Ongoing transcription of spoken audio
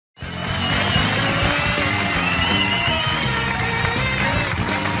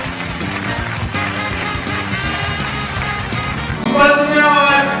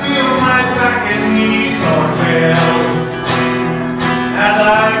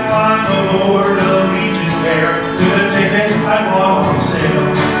over to the Legion Fair with a ticket I bought on sale.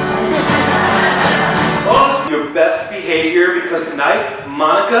 Your best behavior, because tonight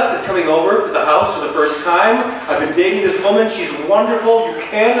Monica is coming over to the house for the first time. I've been dating this woman. She's wonderful. You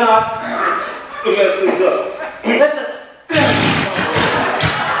cannot mess this up. Listen.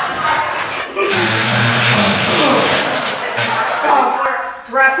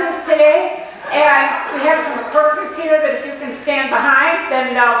 Dresses today, and we have some curtains here that if you can stand behind, then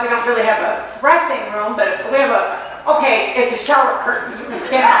we don't really have a dressing room, but if we have okay, it's a shower curtain. You can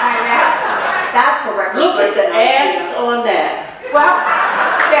stand behind that. That's a record. Look at the ass on that. Well,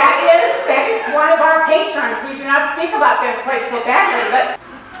 that is one of our patrons. We do not speak about them quite so badly, but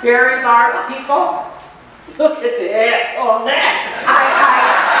very large people. Look at the ass on that.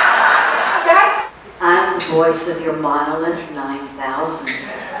 I'm the voice of your monolith 9000.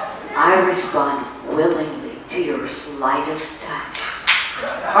 I respond willingly to your slightest touch.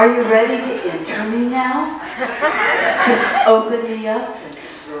 Are you ready to enter me now? Just open me up and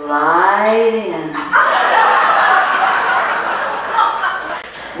slide in.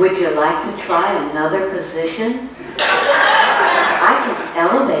 Would you like to try another position? I can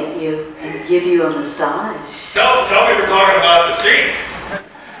elevate you and give you a massage. Tell me we're talking about the scene.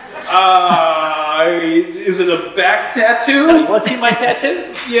 Is it a back tattoo? You want to see my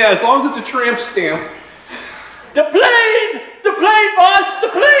tattoo? Yeah, as long as it's a tramp stamp. The plane! The plane, boss! The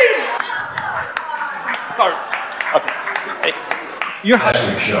plane! Okay. Hey. Last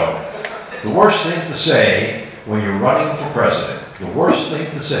week's show. The worst thing to say when you're running for president. The worst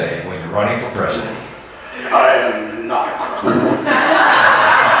thing to say when you're running for president. I am not a criminal.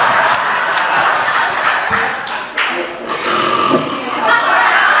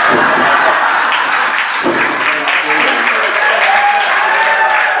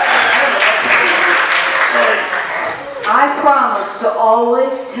 I promise to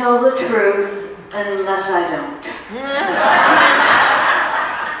always tell the truth unless I don't.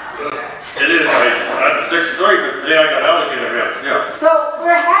 It is like, that's 6'3", but today I got alligator ribs, yeah. So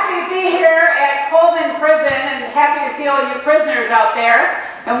we're happy to be here at Coleman Prison and happy to see all you prisoners out there.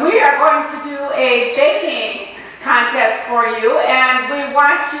 And we are going to do a baking contest for you, and we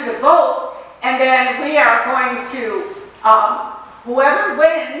want you to vote, and then we are going to, whoever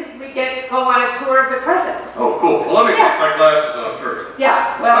wins, we get to go on a tour of the prison. Oh, cool. Well, let me take my glasses off first.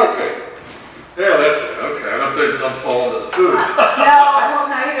 Yeah, well. Okay. Yeah, that's it. Okay, I don't think I'm falling to the food. No, I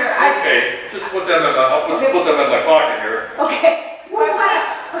hope not either. Okay, just put them in my, I'll just put them in my pocket here. Okay. Well, I want to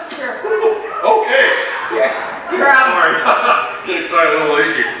put your... Okay. You're Sorry. Get excited a little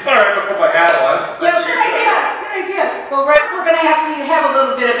easy. All right, I'll put my hat on. Yeah, good idea. Good idea. Well, we're going to have a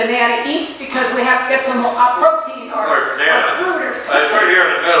little bit of banana each because we have to get some protein or banana. Fruit or something. It's right here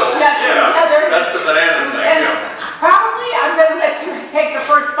in the middle. Yeah, that's the banana thing. And yeah. Probably I'm going to let you take the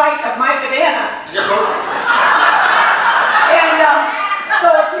first bite of my banana. Yeah. And so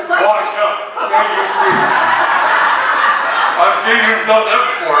if you'd like... Watch out. I've seen you done that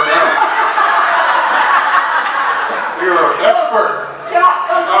before now. You're an expert. Yeah,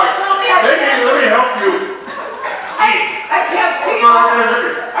 all right. Maybe let me help you. I can't see.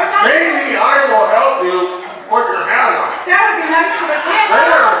 Maybe I will help you put your hat on. That would be nice for the kids.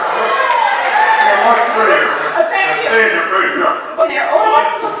 There. Yeah, much prettier. Thank you. Yeah. There. Oh,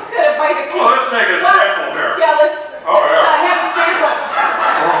 that looks good. A bite of cake. Well, let's take a sample here. Yeah, let's have a sample.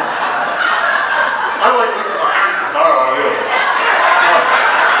 I like to get my hands on it.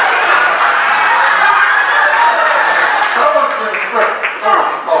 How much is it?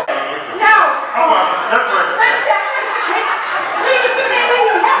 Now, how much? That's right.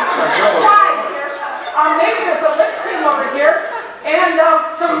 Maybe there's a lip cream over here, and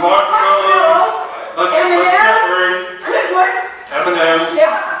some marshmallow, M&M's, Twizzlers. M&M's.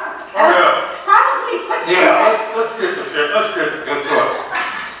 Yeah. Oh yeah. Probably put yeah, let's get the shit. Let's get the good stuff.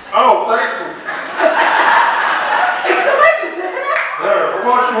 Oh, thank you. It's delicious, isn't it? There, we're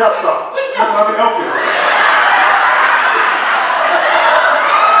watching help though. Let me help you.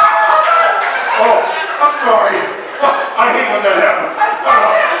 Oh, I'm sorry. I hate when that happens. I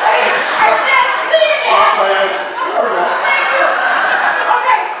can't see it. Thank you.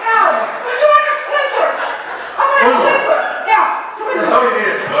 Okay, now, we're doing a Twizzler. How about a Twizzler? Yeah, Twizzler. How many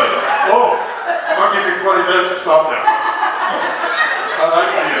is it? Oh, I'll give you 20 minutes to stop that. I like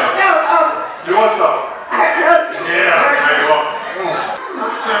the, you want some? Yeah, there you go.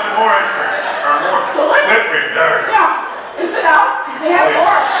 More extra, or more whipping there. Yeah, is it out? They have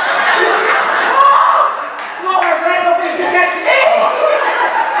more.